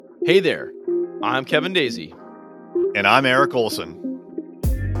Hey there, I'm Kevin Daisy. And I'm Eric Olson.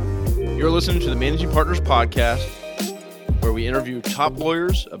 You're listening to the Managing Partners Podcast, where we interview top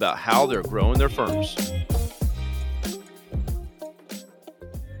lawyers about how they're growing their firms.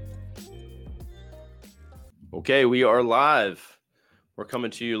 Okay, we are live. We're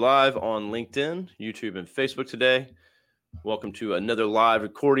coming to you live on LinkedIn, YouTube, and Facebook today. Welcome to another live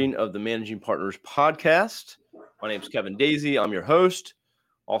recording of the Managing Partners Podcast. My name is Kevin Daisy. I'm your host,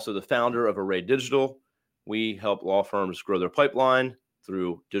 also the founder of Array Digital. We help law firms grow their pipeline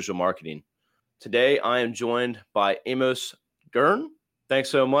through digital marketing. Today, I am joined by Amos Gern. Thanks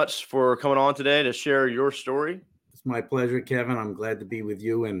so much for coming on today to share your story. It's my pleasure, Kevin. I'm glad to be with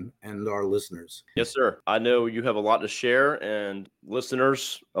you and our listeners. Yes, sir. I know you have a lot to share and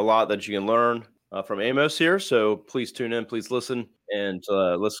listeners, a lot that you can learn from Amos here. So please tune in, please listen, and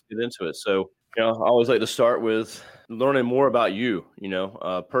let's get into it. So, I always like to start with learning more about you,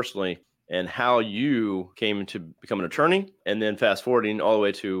 personally, and how you came to become an attorney, and then fast forwarding all the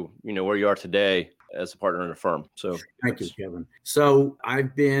way to, where you are today as a partner in a firm. So thank you, Kevin. So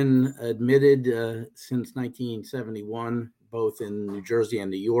I've been admitted since 1971, both in New Jersey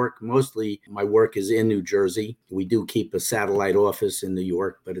and New York. Mostly my work is in New Jersey. We do keep a satellite office in New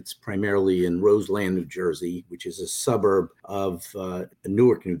York, but it's primarily in Roseland, New Jersey, which is a suburb of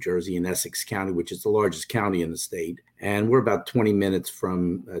Newark, New Jersey, in Essex County, which is the largest county in the state. And we're about 20 minutes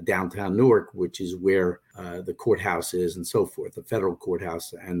from downtown Newark, which is where the courthouse is and so forth, the federal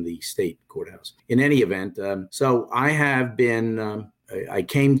courthouse and the state courthouse. In any event, so I have been, I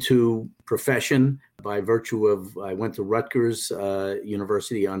came to profession by virtue of, I went to Rutgers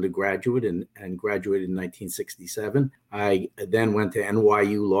University undergraduate and graduated in 1967. I then went to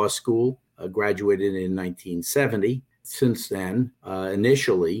NYU Law School, graduated in 1970. Since then,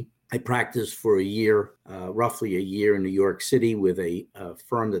 initially, I practiced for a year, roughly a year in New York City with a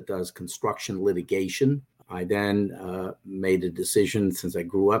firm that does construction litigation. I then made a decision, since I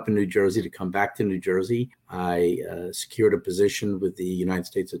grew up in New Jersey, to come back to New Jersey. I secured a position with the United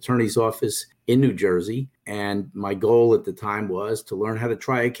States Attorney's Office in New Jersey. And my goal at the time was to learn how to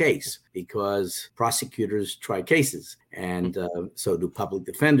try a case, because prosecutors try cases, and so do public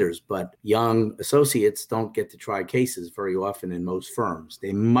defenders. But young associates don't get to try cases very often in most firms.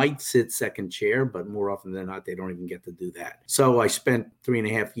 They might sit second chair, but more often than not, they don't even get to do that. So I spent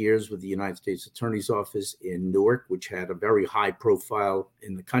 3.5 years with the United States Attorney's Office in Newark, which had a very high profile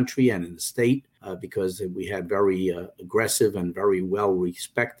in the country and in the state. Because we had very aggressive and very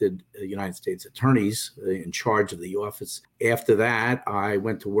well-respected United States attorneys in charge of the office. After that, I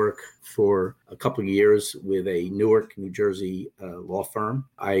went to work for a couple of years with a Newark, New Jersey law firm.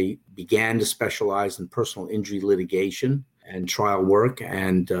 I began to specialize in personal injury litigation and trial work,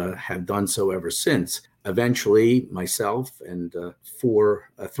 and have done so ever since. Eventually, myself and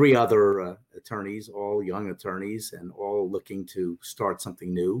three other attorneys, all young attorneys and all looking to start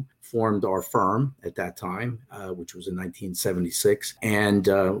something new, formed our firm at that time, which was in 1976. And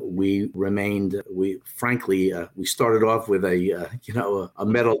we started off with a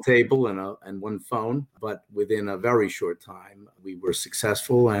metal table and one phone, but within a very short time, we were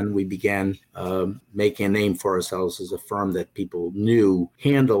successful, and we began making a name for ourselves as a firm that people knew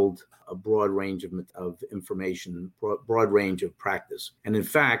handled a broad range of information, broad range of practice. And in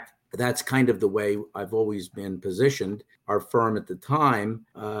fact, that's kind of the way I've always been positioned. Our firm at the time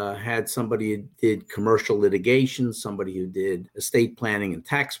had somebody who did commercial litigation, somebody who did estate planning and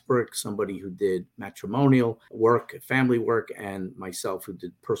tax work, somebody who did matrimonial work, family work, and myself who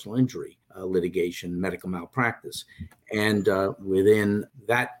did personal injury litigation, medical malpractice. And within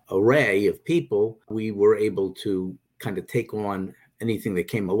that array of people, we were able to kind of take on anything that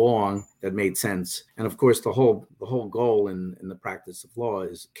came along that made sense. And of course, the whole goal in the practice of law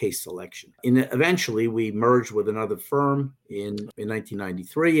is case selection. Eventually, we merged with another firm in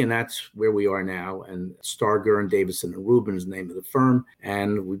 1993, and that's where we are now. And Starr, Gern, Davidson, and Rubin is the name of the firm.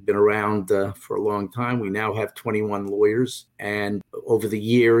 And we've been around for a long time. We now have 21 lawyers. And over the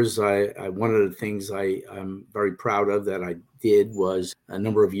years, one of the things I'm very proud of that I did was, a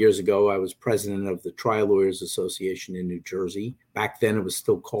number of years ago, I was president of the Trial Lawyers Association in New Jersey. Back then, it was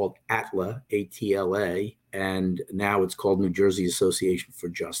still called ATLA, A-T-L-A, and now it's called New Jersey Association for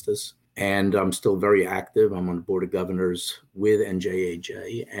Justice. And I'm still very active. I'm on the Board of Governors with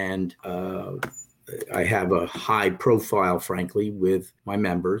NJAJ, and I have a high profile, frankly, with my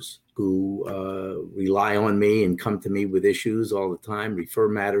members who rely on me and come to me with issues all the time, refer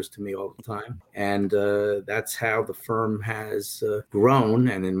matters to me all the time. And that's how the firm has grown.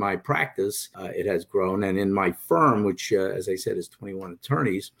 And in my practice, it has grown. And in my firm, which, as I said, is 21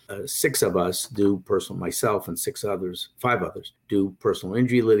 attorneys, 6 of us do myself and 5 others do personal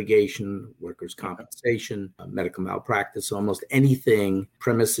injury litigation, workers' compensation, medical malpractice, almost anything,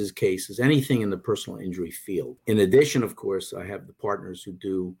 premises cases, anything in the personal injury field. In addition, of course, I have the partners who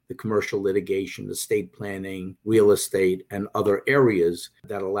do the commercial litigation, estate planning, real estate, and other areas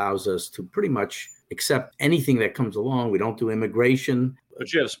that allows us to pretty much accept anything that comes along. We don't do immigration.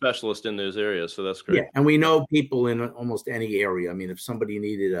 But you have specialists in those areas, so that's great. Yeah, and we know people in almost any area. I mean, if somebody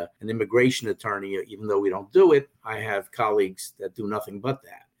needed an immigration attorney, even though we don't do it, I have colleagues that do nothing but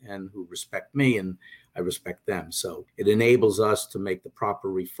that and who respect me, and I respect them. So it enables us to make the proper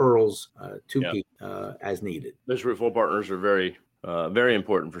referrals to people as needed. Those referral partners are very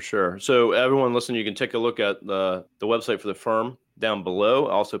important for sure. So everyone listening, you can take a look at the website for the firm down below.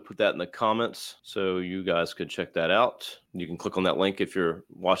 I'll also put that in the comments so you guys could check that out. You can click on that link if you're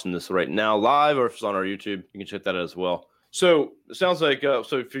watching this right now live, or if it's on our YouTube, you can check that out as well. So it sounds like,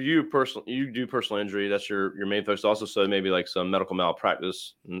 so for you personally, you do personal injury. That's your main focus also. So maybe like some medical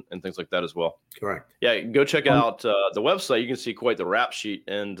malpractice and things like that as well. Correct. Yeah. Go check out the website. You can see quite the rap sheet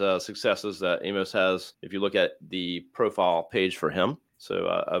and successes that Amos has if you look at the profile page for him. So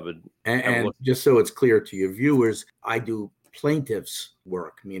I would. And just so it's clear to your viewers, I do plaintiff's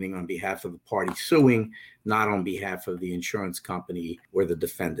work, meaning on behalf of the party suing, not on behalf of the insurance company or the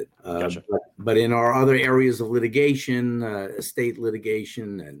defendant. Gotcha. But in our other areas of litigation, estate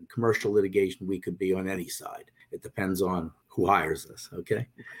litigation and commercial litigation, we could be on any side. It depends on who hires us. Okay.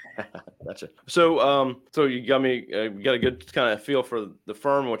 Gotcha. So, so you got me, you got a good kind of feel for the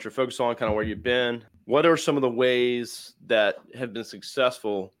firm, what you're focused on, kind of where you've been. What are some of the ways that have been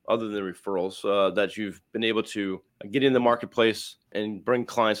successful, other than referrals, that you've been able to get in the marketplace and bring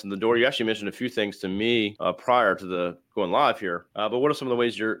clients in the door? You actually mentioned a few things to me prior to the going live here, but what are some of the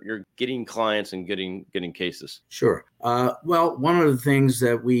ways you're getting clients and getting cases? Sure. Well, one of the things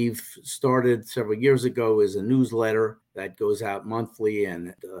that we've started several years ago is a newsletter that goes out monthly,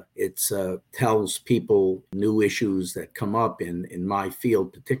 and it tells people new issues that come up in my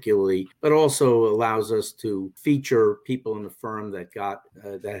field particularly, but also allows us to feature people in the firm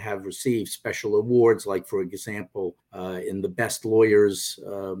that have received special awards, like, for example, in the Best Lawyers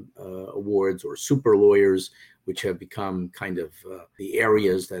awards or Super Lawyers, which have become kind of the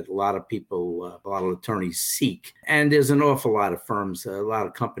areas that a lot of people, a lot of attorneys seek. And there's an awful lot of firms, a lot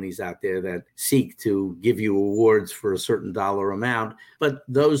of companies out there that seek to give you awards for a certain dollar amount. But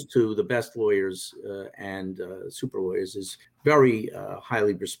those two, the Best Lawyers and Super Lawyers, is very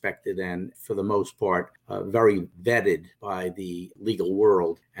highly respected and, for the most part, very vetted by the legal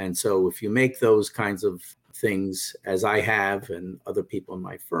world. And so if you make those kinds of things, as I have and other people in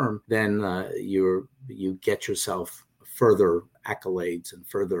my firm, then you get yourself further accolades and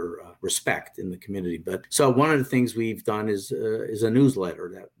further respect in the community. But so one of the things we've done is a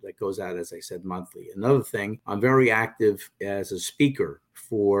newsletter that goes out, as I said, monthly. Another thing, I'm very active as a speaker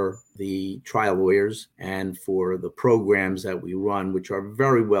for the trial lawyers and for the programs that we run, which are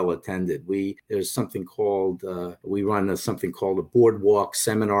very well attended. There's something called, we run something called a boardwalk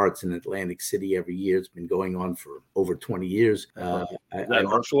seminar. It's in Atlantic City every year. It's been going on for over 20 years. Is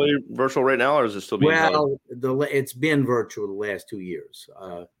that virtual right now, or is it still being Well, it's been virtual the last 2 years.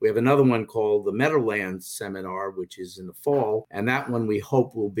 We have another one called the Meadowlands Seminar, which is in the fall, and that one we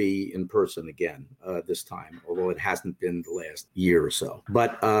hope will be in person again this time, although it hasn't been the last year or so.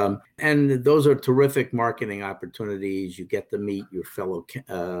 But and those are terrific marketing opportunities. You get to meet your fellow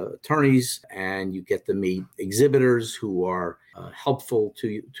attorneys, and you get to meet exhibitors who are helpful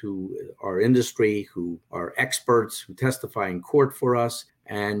to our industry, who are experts, who testify in court for us.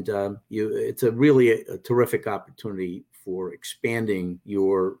 And it's really a terrific opportunity for expanding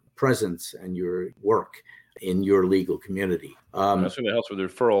your presence and your work in your legal community. That's going to help with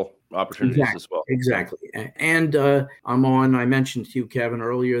referral opportunities as well. Exactly. And I mentioned to you, Kevin,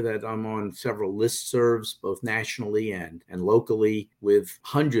 earlier that I'm on several listservs, both nationally and locally, with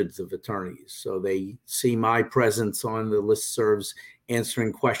hundreds of attorneys. So they see my presence on the listservs,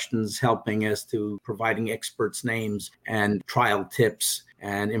 answering questions, helping as to providing experts' names and trial tips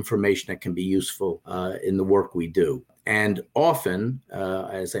and information that can be useful in the work we do. And often,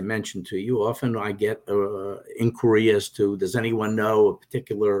 as I mentioned to you, often I get inquiry as to, does anyone know a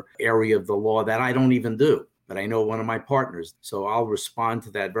particular area of the law that I don't even do, but I know one of my partners. So I'll respond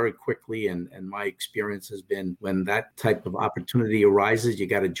to that very quickly. And my experience has been, when that type of opportunity arises, you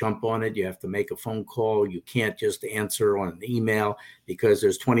got to jump on it. You have to make a phone call. You can't just answer on an email, because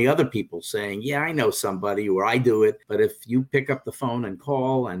there's 20 other people saying, yeah, I know somebody, or I do it. But if you pick up the phone and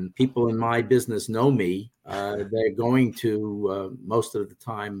call, and people in my business know me, they're going to most of the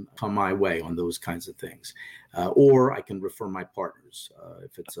time come my way on those kinds of things. Or I can refer my partners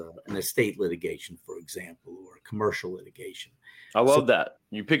if it's an estate litigation, for example, or a commercial litigation. I love that.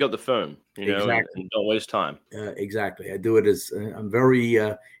 You pick up the phone, Exactly. and don't waste time. Exactly. I do it as I'm very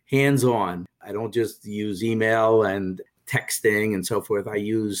hands-on. I don't just use email and texting and so forth. I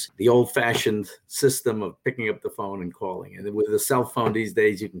use the old-fashioned system of picking up the phone and calling. And with a cell phone these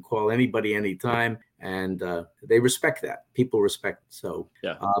days, you can call anybody anytime, and they respect that. People respect it. So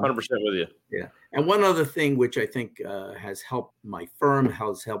yeah, 100% with you. Yeah. And one other thing which I think has helped my firm,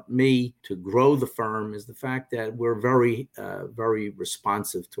 has helped me to grow the firm, is the fact that we're very, very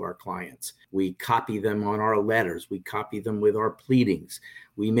responsive to our clients. We copy them on our letters. We copy them with our pleadings.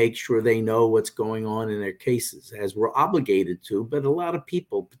 We make sure they know what's going on in their cases, as we're obligated to. But a lot of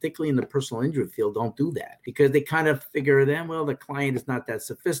people, particularly in the personal injury field, don't do that because they kind of figure that, well, the client is not that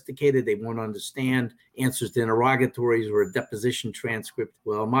sophisticated. They won't understand answers to interrogatories or a deposition transcript.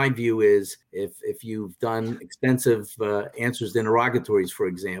 Well, my view is if you've done extensive answers to interrogatories, for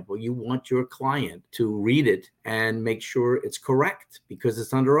example, you want your client to read it and make sure it's correct because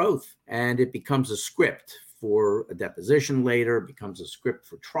it's under oath, and it becomes a script for a deposition later, becomes a script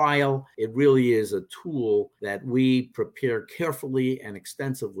for trial. It really is a tool that we prepare carefully and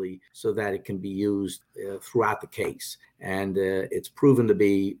extensively so that it can be used throughout the case. And it's proven to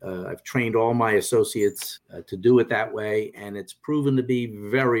be, I've trained all my associates to do it that way, and it's proven to be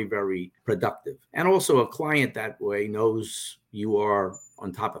very, very productive. And also a client that way knows you are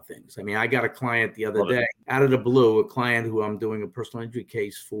on top of things. I mean, I got a client the other day, out of the blue, a client who I'm doing a personal injury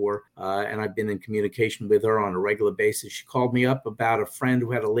case for, and I've been in communication with her on a regular basis. She called me up about a friend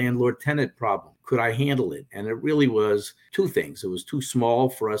who had a landlord-tenant problem. Could I handle it? And it really was two things. It was too small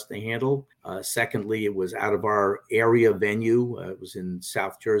for us to handle. Secondly, it was out of our area venue. It was in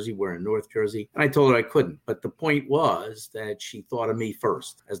South Jersey. We're in North Jersey. And I told her I couldn't. But the point was that she thought of me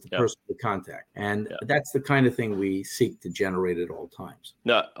first as the person to contact. And that's the kind of thing we seek to generate at all times.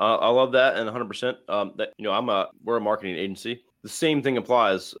 No, I love that. And 100%. We're a marketing agency. The same thing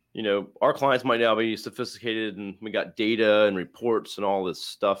applies. Our clients might now be sophisticated and we got data and reports and all this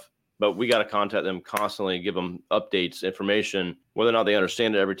stuff. But we got to contact them constantly, give them updates, information, whether or not they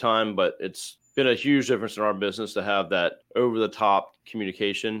understand it every time. But it's been a huge difference in our business to have that over-the-top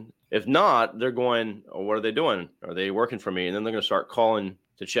communication. If not, they're going, oh, what are they doing? Are they working for me? And then they're going to start calling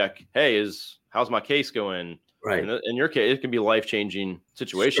to check, hey, how's my case going? Right. And in your case, it can be life-changing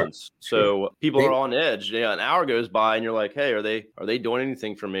situations. Sure. So people are on edge. Yeah, an hour goes by and you're like, hey, are they doing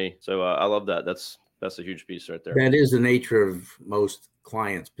anything for me? So I love that. That's a huge piece right there. That is the nature of most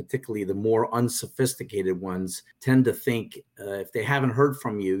clients, particularly the more unsophisticated ones, tend to think if they haven't heard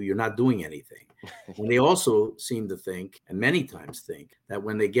from you, you're not doing anything. And they also seem to think, and many times think, that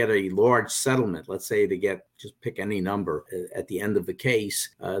when they get a large settlement, let's say they get, just pick any number at the end of the case,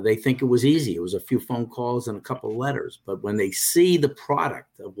 they think it was easy. It was a few phone calls and a couple of letters. But when they see the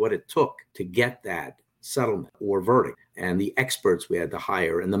product of what it took to get that settlement or verdict, and the experts we had to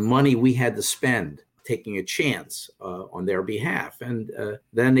hire, and the money we had to spend taking a chance on their behalf. And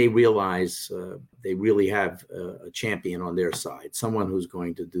then they realize they really have a champion on their side, someone who's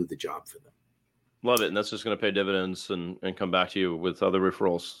going to do the job for them. Love it. And that's just going to pay dividends and come back to you with other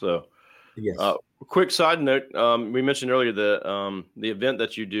referrals. So yes. Quick side note, we mentioned earlier the event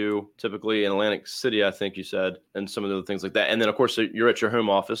that you do typically in Atlantic City, I think you said, and some of the other things like that. And then, of course, you're at your home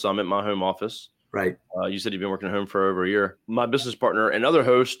office. I'm at my home office. Right. You said you've been working at home for over a year. My business partner and other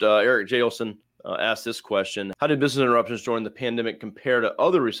host, Eric J. Olson, asked this question: how did business interruptions during the pandemic compare to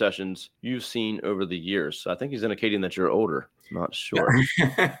other recessions you've seen over the years? So I think he's indicating that you're older. Not sure.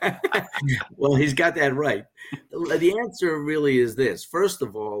 Well, he's got that right. The answer really is this. First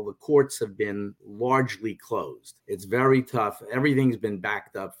of all, the courts have been largely closed. It's very tough. Everything's been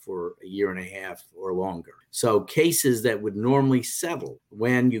backed up for a year and a half or longer. So cases that would normally settle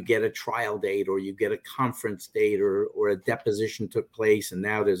when you get a trial date or you get a conference date or a deposition took place, and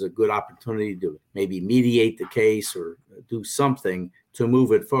now there's a good opportunity to maybe mediate the case or do something to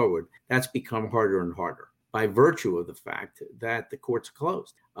move it forward, that's become harder and harder by virtue of the fact that the courts are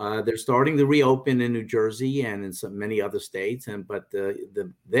closed. They're starting to reopen in New Jersey and in many other states, but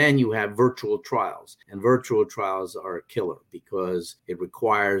then you have virtual trials, and virtual trials are a killer because it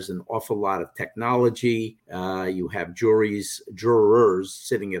requires an awful lot of technology. You have jurors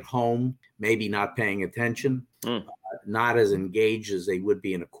sitting at home, maybe not paying attention, not as engaged as they would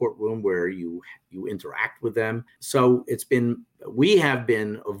be in a courtroom where you interact with them. So we have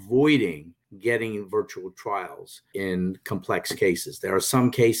been avoiding getting virtual trials in complex cases. There are some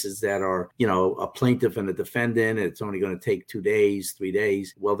cases that are, a plaintiff and a defendant, and it's only going to take 2 days, 3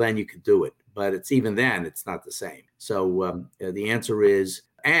 days. Well, then you could do it. but it's even then, it's not the same. So the answer is,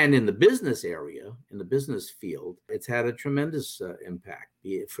 and in the business area, in the business field, it's had a tremendous impact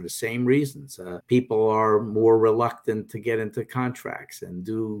for the same reasons. People are more reluctant to get into contracts and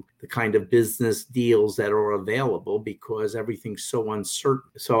do the kind of business deals that are available because everything's so uncertain.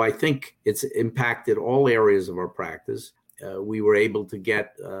 So I think it's impacted all areas of our practice. We were able to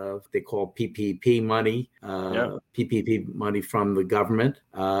get what they call PPP money, PPP money from the government,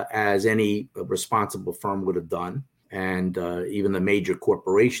 as any responsible firm would have done. And even the major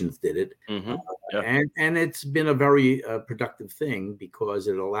corporations did it. Mm-hmm. And it's been a very productive thing because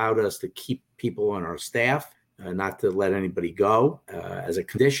it allowed us to keep people on our staff, not to let anybody go as a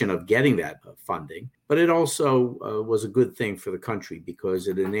condition of getting that funding. But it also was a good thing for the country because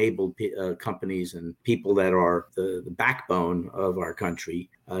it enabled companies and people that are the backbone of our country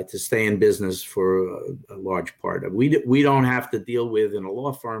to stay in business for a large part. We don't have to deal with in a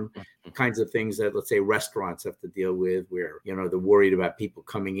law firm kinds of things that, let's say, restaurants have to deal with, where they're worried about people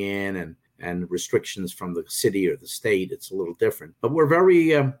coming in and restrictions from the city or the state. It's a little different. But we're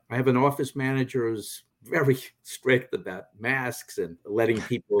very. I have an office manager who's very strict about masks and letting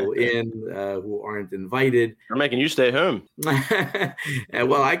people in who aren't invited. They're making you stay home.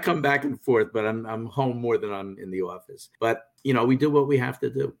 Well, I come back and forth, but I'm home more than I'm in the office. But, we do what we have to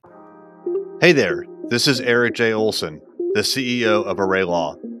do. Hey there, this is Eric J. Olson, the CEO of Array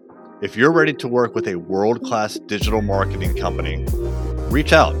Law. If you're ready to work with a world-class digital marketing company,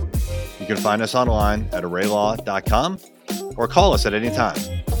 reach out. You can find us online at arraylaw.com or call us at any time,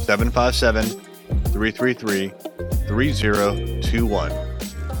 757-333-3021.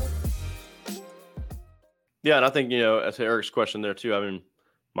 Yeah, and I think, as Eric's question there too, I mean,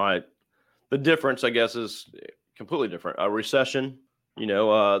 the difference, I guess, is completely different. A recession,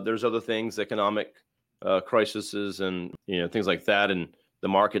 there's other things, economic crises and, things like that, and the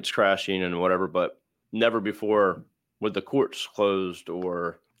market's crashing and whatever, but never before with the courts closed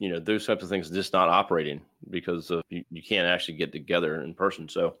or, those types of things just not operating because you can't actually get together in person.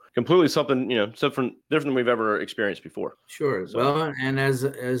 So completely something, different than we've ever experienced before. Sure. So, well, and as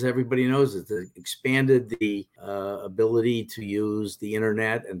everybody knows, it's expanded the ability to use the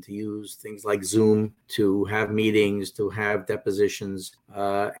internet and to use things like Zoom to have meetings, to have depositions,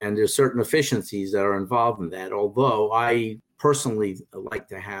 and there's certain efficiencies that are involved in that. Although I personally like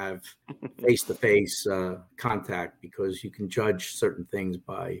to have face-to-face contact because you can judge certain things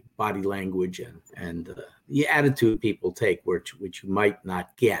by body language and the attitude people take, which you might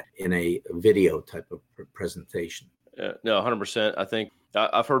not get in a video type of presentation. No, 100%. I think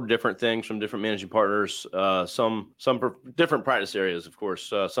I've heard different things from different managing partners. Some different practice areas, of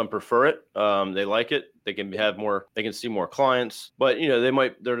course. Some prefer it. They like it. They can have more. They can see more clients. But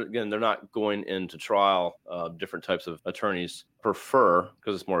they're not going into trial. Different types of attorneys prefer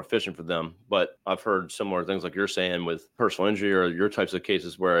because it's more efficient for them. But I've heard similar things like you're saying with personal injury or your types of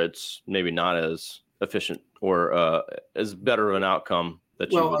cases where it's maybe not as efficient or as better of an outcome.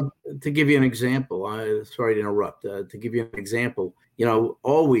 To give you an example, sorry to interrupt. To give you an example,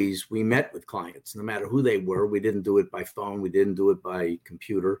 always we met with clients, no matter who they were. We didn't do it by phone. We didn't do it by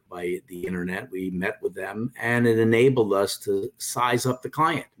computer, by the internet. We met with them, and it enabled us to size up the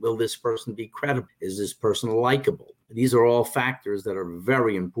client. Will this person be credible? Is this person likable? These are all factors that are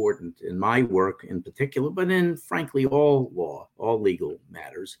very important in my work in particular, but in, frankly, all law, all legal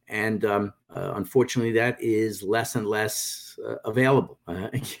matters. And unfortunately, that is less and less available.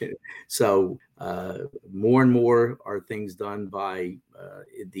 So more and more are things done by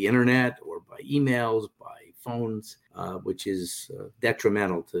the internet or by emails, by phones, which is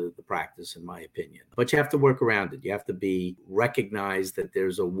detrimental to the practice, in my opinion. But you have to work around it. You have to recognize that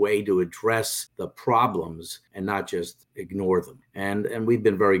there's a way to address the problems and not just ignore them. And we've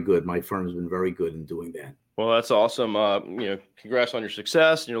been very good. My firm's been very good in doing that. Well, that's awesome. Congrats on your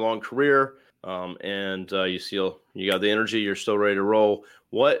success and your long career. And you got the energy. You're still ready to roll.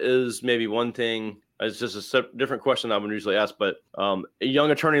 What is maybe one thing? It's just a different question I would usually ask, but a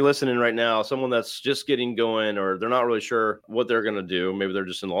young attorney listening right now, someone that's just getting going, or they're not really sure what they're going to do. Maybe they're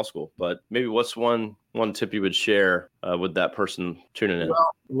just in law school, but maybe what's one tip you would share with that person tuning in?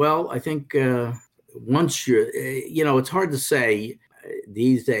 Well, I think once you're, it's hard to say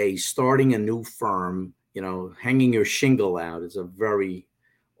these days. Starting a new firm, hanging your shingle out is a very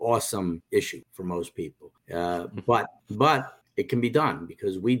awesome issue for most people. But it can be done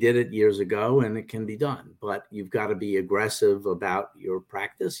because we did it years ago and it can be done. But you've got to be aggressive about your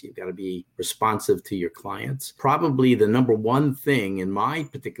practice. You've got to be responsive to your clients. Probably the number one thing in my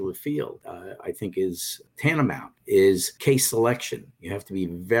particular field, I think is tantamount, is case selection. You have to be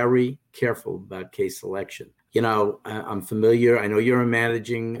very careful about case selection. I'm familiar. I know you're a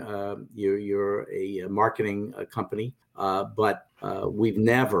managing, you're a marketing company, but we've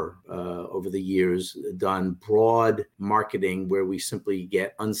never, over the years, done broad marketing where we simply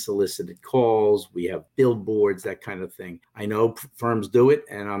get unsolicited calls. We have billboards, that kind of thing. I know firms do it,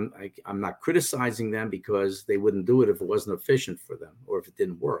 and I'm not criticizing them because they wouldn't do it if it wasn't efficient for them or if it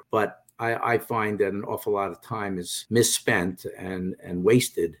didn't work. But I find that an awful lot of time is misspent and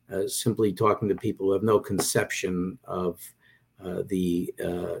wasted simply talking to people who have no conception of the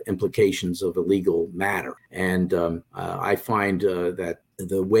implications of a legal matter. And I find that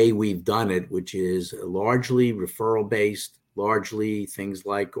the way we've done it, which is largely referral based, largely things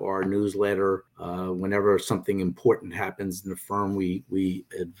like our newsletter, whenever something important happens in the firm, we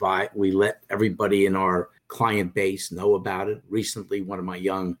let everybody in our client base know about it. Recently, one of my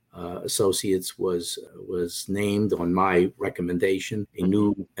young associates was named on my recommendation a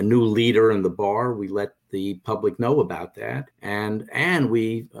new leader in the bar. We let the public know about that, and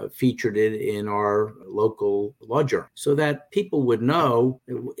we featured it in our local law journal so that people would know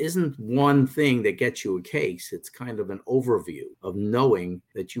it isn't one thing that gets you a case. It's kind of an overview of knowing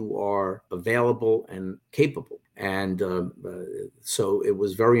that you are available and capable. And so it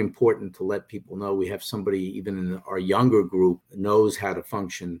was very important to let people know we have somebody, even in our younger group, knows how to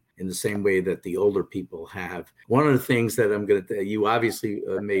function in the same way that the older people have. One of the things that I'm going to, you obviously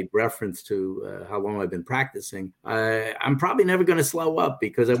made reference to how long I've been practicing. I'm probably never going to slow up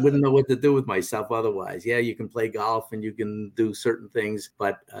because I wouldn't know what to do with myself otherwise. Yeah, you can play golf and you can do certain things,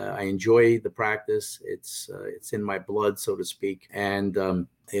 but I enjoy the practice. It's in my blood, so to speak. And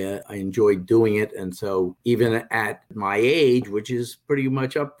I enjoy doing it. And so even at my age, which is pretty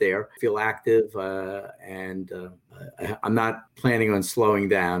much up there, I feel active and I'm not planning on slowing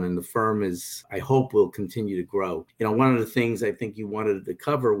down. And the firm I hope will continue to grow. One of the things I think you wanted to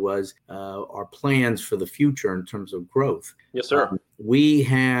cover was our plans for the future in terms of growth. Yes, sir. We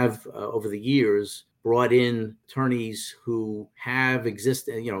have over the years brought in attorneys who have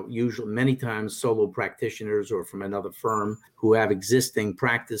existed, usually many times solo practitioners or from another firm who have existing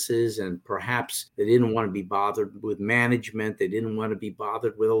practices, and perhaps they didn't want to be bothered with management. They didn't want to be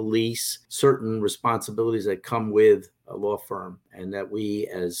bothered with a lease, certain responsibilities that come with a law firm, and that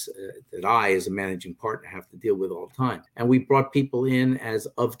I as a managing partner have to deal with all the time. And we brought people in as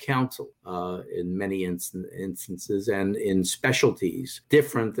of counsel in many instances and in specialties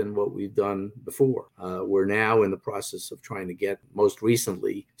different than what we've done before. We're now in the process of trying to get, most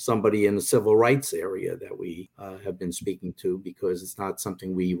recently, somebody in the civil rights area that we have been speaking to, because it's not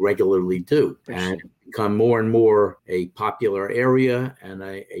something we regularly do, and become more and more a popular area and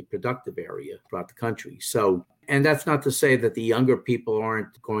a productive area throughout the country. So, and that's not to say that the younger people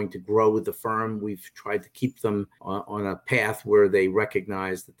aren't going to grow with the firm. We've tried to keep them on a path where they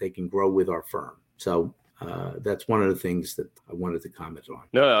recognize that they can grow with our firm. So that's one of the things that I wanted to comment on.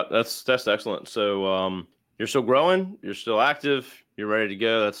 No, that's excellent. So you're still growing, you're still active, you're ready to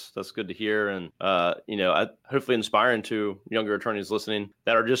go. That's good to hear, and hopefully inspiring to younger attorneys listening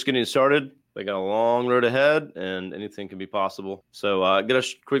that are just getting started. They got a long road ahead, and anything can be possible. So get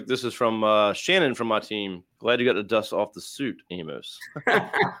us quick. This is from Shannon from my team. Glad you got the dust off the suit, Amos.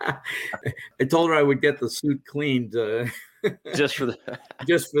 I told her I would get the suit cleaned just for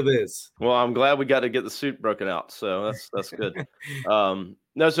this. Well, I'm glad we got to get the suit broken out. So that's good.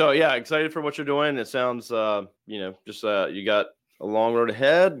 So yeah, excited for what you're doing. It sounds, you got a long road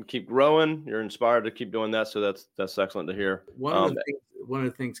ahead. Keep growing. You're inspired to keep doing that. So that's excellent to hear. One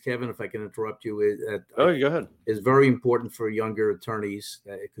of the things, Kevin, if I can interrupt you, is that go ahead. Is very important for younger attorneys,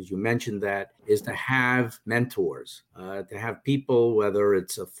 because you mentioned that, is to have mentors, to have people, whether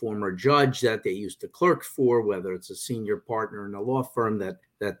it's a former judge that they used to clerk for, whether it's a senior partner in a law firm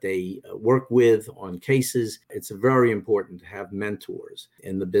that they work with on cases. It's very important to have mentors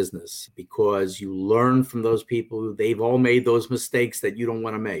in the business, because you learn from those people. They've all made those mistakes that you don't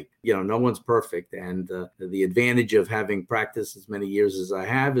want to make. No one's perfect. And the advantage of having practiced as many years as I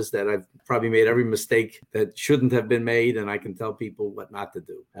have is that I've probably made every mistake that shouldn't have been made, and I can tell people what not to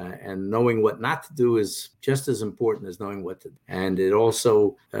do. And knowing what not to do is just as important as knowing what to do. And it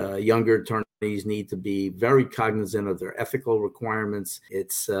also, younger attorneys need to be very cognizant of their ethical requirements.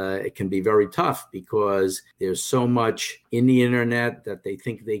 It can be very tough because there's so much in the internet that they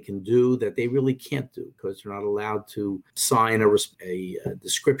think they can do that they really can't do, because they're not allowed to sign a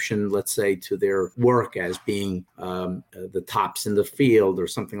description, let's say, to their work as being the tops in the field or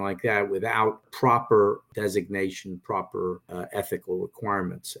something like that, without proper designation, proper ethical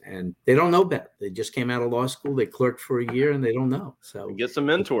requirements. And they don't know better. They just came out of law school, they clerked for a year, and they don't know. So get some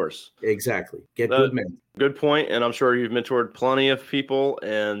mentors. Exactly. Get good mentors. Good point. And I'm sure you've mentored plenty of people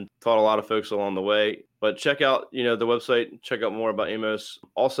and taught a lot of folks along the way. But check out, the website, check out more about Amos.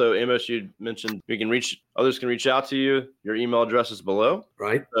 Also, Amos, you mentioned others can reach out to you. Your email address is below.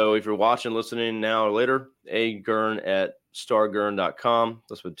 Right. So if you're watching, listening now or later, Gern@stargern.com.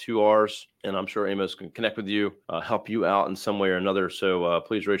 That's with 2 R's. And I'm sure Amos can connect with you, help you out in some way or another. So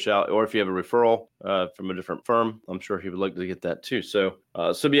please reach out. Or if you have a referral from a different firm, I'm sure he would like to get that too. So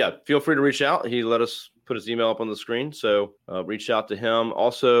yeah, feel free to reach out. He let us put his email up on the screen. So reach out to him.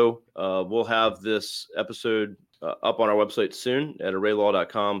 Also, we'll have this episode up on our website soon at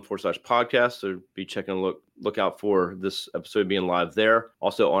arraylaw.com/podcast. So be checking a look out for this episode being live there.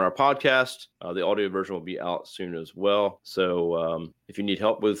 Also on our podcast, the audio version will be out soon as well. So if you need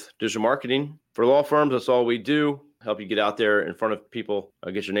help with digital marketing for law firms, that's all we do. Help you get out there in front of people,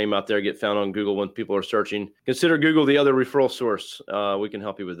 get your name out there, get found on Google when people are searching. Consider Google the other referral source. We can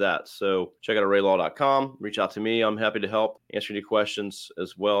help you with that. So check out arraylaw.com. Reach out to me. I'm happy to help, answer any questions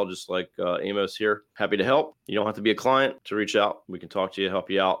as well, just like Amos here. Happy to help. You don't have to be a client to reach out. We can talk to you, help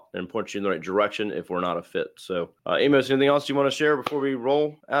you out, and point you in the right direction if we're not a fit. So Amos, anything else you want to share before we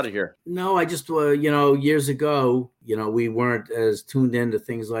roll out of here? No, I just, years ago, we weren't as tuned into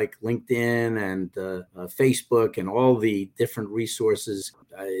things like LinkedIn and Facebook and all the different resources.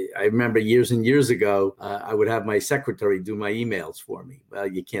 I remember years and years ago, I would have my secretary do my emails for me. Well,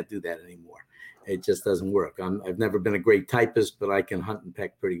 you can't do that anymore. It just doesn't work. I've never been a great typist, but I can hunt and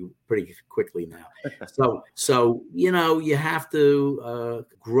peck pretty quickly now. So you have to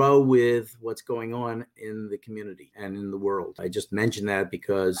grow with what's going on in the community and in the world. I just mentioned that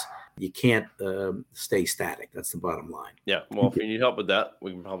because you can't stay static. That's the bottom line. Yeah. Well, if you need help with that,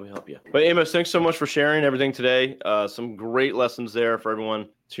 we can probably help you. But Amos, thanks so much for sharing everything today. Some great lessons there for everyone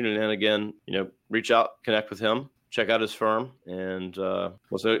tuning in again. Reach out, connect with him. Check out his firm. And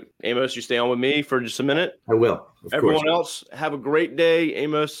Amos, you stay on with me for just a minute. I will. Everyone else, have a great day.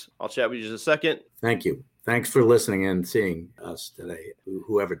 Amos, I'll chat with you just a second. Thank you. Thanks for listening and seeing us today,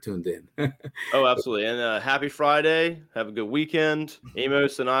 whoever tuned in. Oh, absolutely. And happy Friday. Have a good weekend.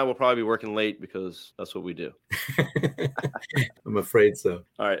 Amos and I will probably be working late because that's what we do. I'm afraid so.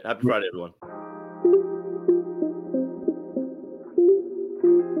 All right. Happy Friday, everyone.